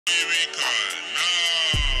6IX9INE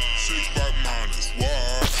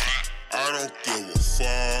I don't give a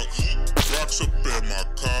fuck. Rocks up in my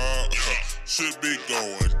car. Shit be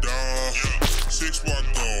going down.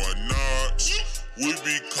 6IX going nuts. We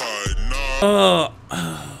be cutting up.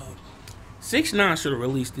 6IX9INE should have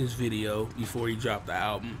released this video before he dropped the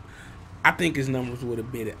album. I think his numbers would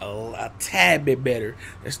have been a tad bit better.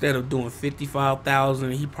 Instead of doing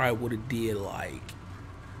 55,000, he probably would have did like,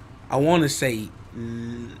 I want to say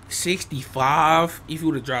 65. If he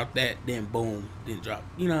would have dropped that, then boom, then drop.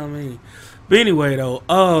 You know what I mean? But anyway, though,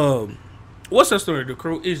 what's up, story? The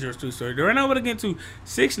crew is your story. Right now, we're gonna get to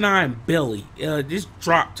 6IX9INE Billy. This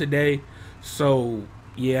dropped today, so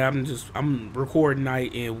yeah, I'm recording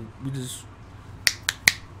night, and we just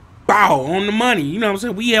bow on the money. You know what I'm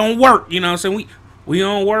saying? We on work. You know what I'm saying? We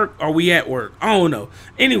on work, or we at work? I don't know.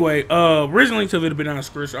 Anyway, originally to video been on the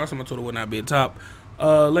screen. Also, my Twitter would not be at top.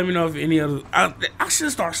 Let me know if any other, I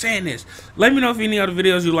should start saying this. Let me know if any other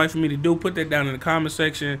videos you'd like for me to do. Put that down in the comment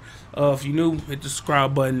section. If you're new, hit the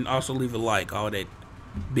subscribe button. Also leave a like. All that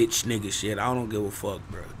bitch nigga shit. I don't give a fuck,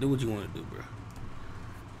 bro. Do what you want to do, bro.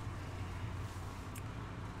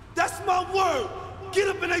 That's my word. Get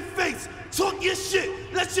up in their face. Talk your shit.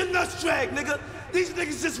 Let your nuts drag, nigga. These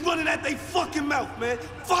niggas just running at they fucking mouth, man.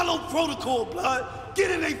 Follow protocol, blood. Get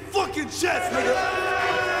in they fucking chest, nigga.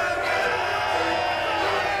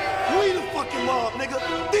 We the fucking mob, nigga.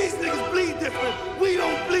 These niggas bleed different. We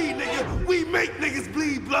don't bleed, nigga. We make niggas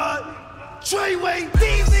bleed, blood. Treyway.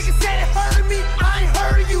 These niggas said it hurted me. I ain't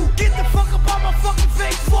heard of you. Get the fuck up on my fucking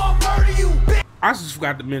face before I murder you, bitch. I just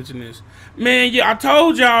forgot to mention this. Man, yeah, I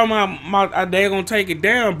told y'all they gonna take it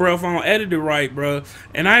down, bro, if I don't edit it right, bro.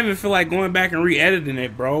 And I even feel like going back and re-editing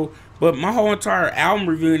it, bro. But my whole entire album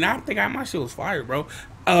review, and I think my shit was fire, bro.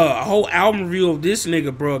 A whole album review of this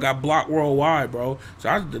nigga, bro, got blocked worldwide, bro. So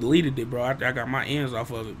I just deleted it, bro. I got my ends off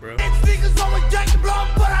of it, bro. Niggas always jacking blood,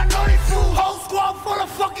 but I know they fool. Whole squad full of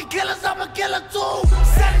fucking killers, I'm a killer too.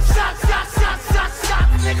 Sending shots,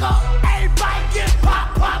 nigga. Everybody get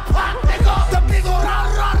pop, nigga. The big ol'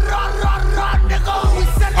 run, nigga.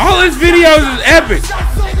 All his videos is epic.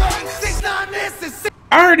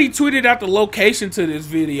 I already tweeted out the location to this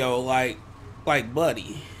video, like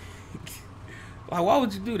buddy. Like, why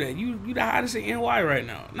would you do that? You the hottest in NY right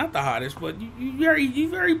now. Not the hottest, but you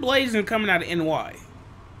very blazing coming out of NY.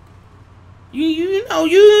 You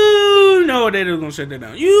know that they was gonna shut that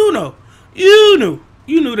down. You knew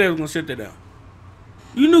they was gonna shut that down.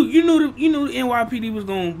 You knew the NYPD was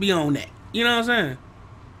gonna be on that. You know what I'm saying?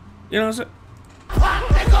 You know what I'm saying?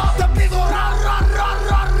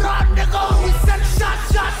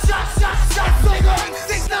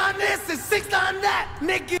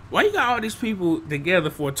 Why you got all these people together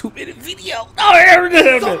for a 2-minute video? Oh, here we go.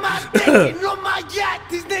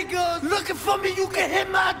 These niggas looking for me, you can hit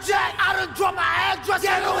my jack. I done drop my address,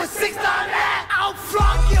 yeah, no, it's 6IX9INE. I'll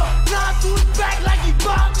flog you, not to his back like he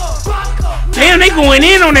bongo. Damn, they going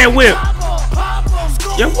in on that whip.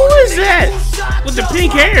 Yo, who is that? With the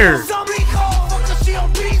pink hair?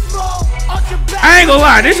 I ain't gonna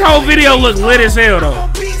lie, this whole video looks lit as hell, though.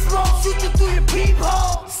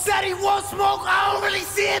 Said he won't smoke, I don't really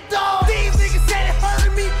see it though. These niggas said it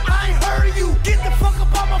hurted me, I ain't heard of you. Get the fuck up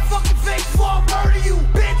on my fucking face before I murder you.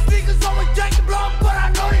 Bitch niggas always drinking blood, but I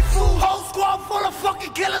know they fool. Whole squad full of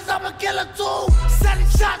fucking killers, I'm a killer too. Sending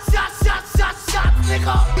shots,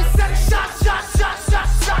 nigga. Sending shots,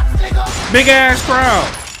 nigga. Big ass crowd.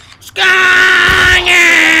 Sky!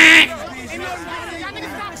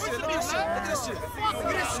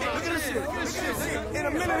 In a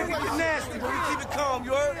minute it can get nasty, but we keep it calm,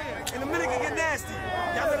 you heard? In a minute it can get nasty.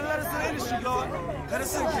 Y'all better let us in the industry, Lord. Let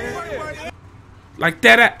us in, kid. Like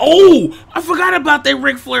that. Oh, I forgot about that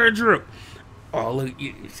Ric Flair drip. Oh, look,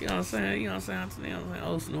 you see what I'm saying? You know what I'm saying?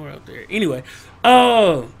 Oh, Snore up there. Anyway,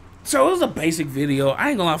 so it was a basic video. I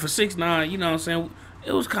ain't gonna lie, for 6IX9INE, you know what I'm saying?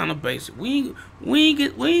 It was kind of basic. We ain't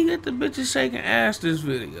get the bitches shaking ass this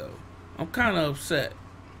video. I'm kind of upset.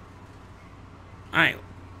 I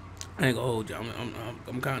ain't gonna hold you.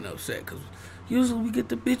 I'm kind of upset because usually we get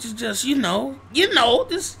the bitches just this,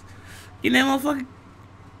 that motherfucker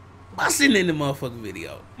busting in the motherfucking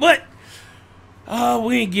video. But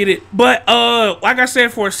we ain't get it. But like I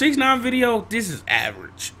said, for a 6IX9INE video, this is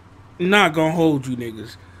average. Not gonna hold you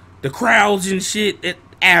niggas. The crowds and shit, it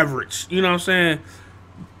average. You know what I'm saying?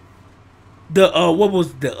 The what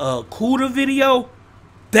was the Kuda video?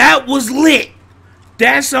 That was lit.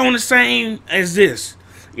 That's on the same as this.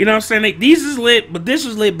 You know what I'm saying? These is lit, but this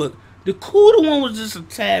was lit. But the Kuda one was just a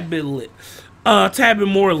tad bit lit. Tad bit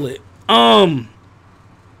more lit.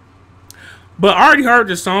 But I already heard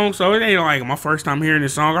this song, so it ain't like my first time hearing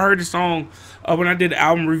this song. I heard this song when I did the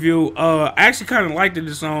album review. I actually kind of liked it.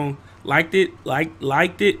 The song, liked it.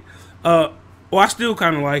 Well, I still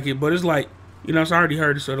kind of like it, but it's like, you know, so I already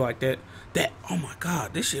heard it, sort of like that. Oh my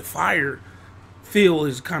god, this shit fire. Feel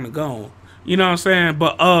is kind of gone. You know what I'm saying?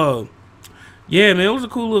 But yeah, man, it was a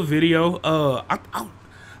cool little video.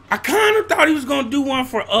 I kind of thought he was gonna do one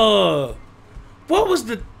for what was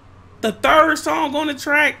the third song on the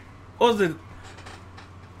track? Or was it?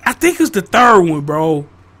 I think it's the third one, bro.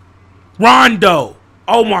 Rondo.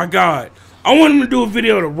 Oh my god, I want him to do a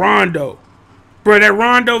video to Rondo, bro. That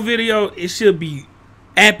Rondo video, it should be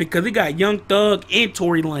epic because it got Young Thug and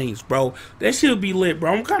Tory Lanez, bro. That should be lit,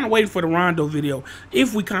 bro. I'm kind of waiting for the Rondo video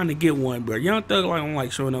if we kind of get one, bro. Young Thug, like, don't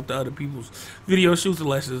like showing up to other people's video shoots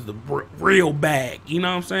unless it's the real bag. You know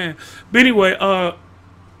what I'm saying? But anyway,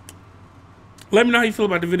 let me know how you feel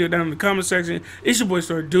about the video down in the comment section. It's your boy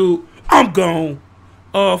Snordatdude. I'm gone.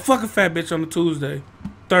 Fuck a fat bitch on a Tuesday,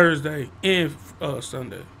 Thursday, and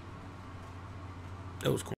Sunday. That was cool.